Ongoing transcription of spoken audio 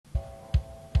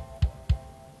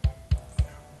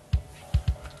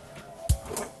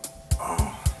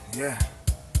Yeah.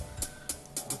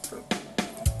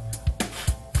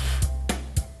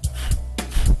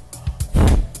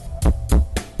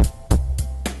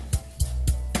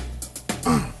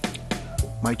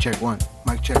 Mic check one.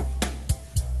 Mic check.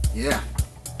 Yeah.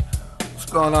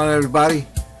 What's going on, everybody?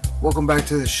 Welcome back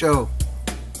to the show.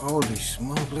 Holy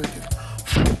smoke, look at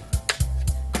it.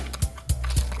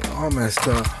 All messed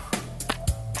up.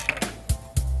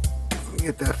 Let me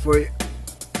get that for you.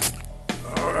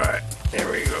 Alright,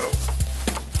 there we go.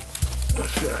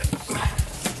 Okay.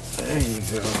 There you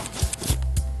go.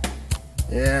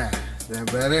 Yeah, is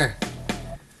that better?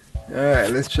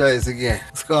 Alright, let's try this again.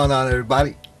 What's going on,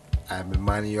 everybody? I've been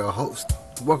minding your host.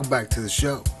 Welcome back to the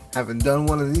show. Haven't done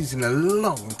one of these in a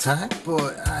long time,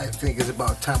 but I think it's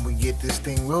about time we get this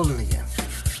thing rolling again.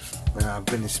 I've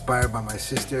been inspired by my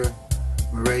sister,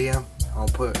 Maria. I'll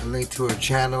put a link to her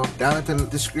channel down at the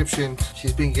description.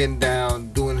 She's been getting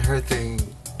down, doing her thing,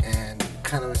 and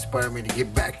kind of inspired me to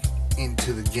get back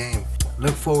into the game.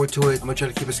 Look forward to it. I'm gonna try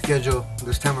to keep a schedule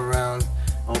this time around.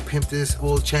 I'll pimp this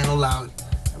old channel out.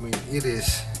 I mean, it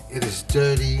is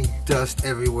dirty, dust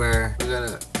everywhere. We're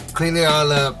gonna clean it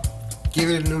all up, give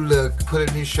it a new look, put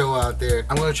a new show out there.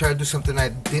 I'm gonna try to do something I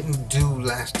didn't do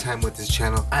last time with this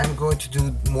channel. I'm going to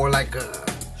do more like a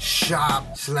shop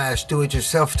 /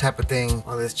 do-it-yourself type of thing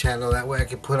on this channel. That way I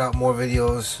can put out more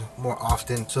videos more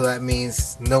often. So that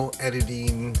means no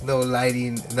editing, no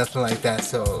lighting, nothing like that.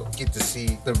 So get to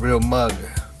see the real mug.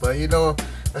 But you know,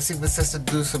 I see my sister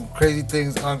do some crazy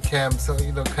things on cam, so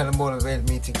you know, kind of motivated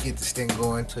me to get this thing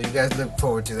going. So you guys look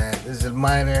forward to that. This is a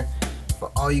reminder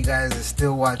for all you guys that are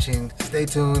still watching. Stay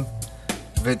tuned.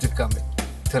 Vids are coming.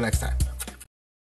 Till next time.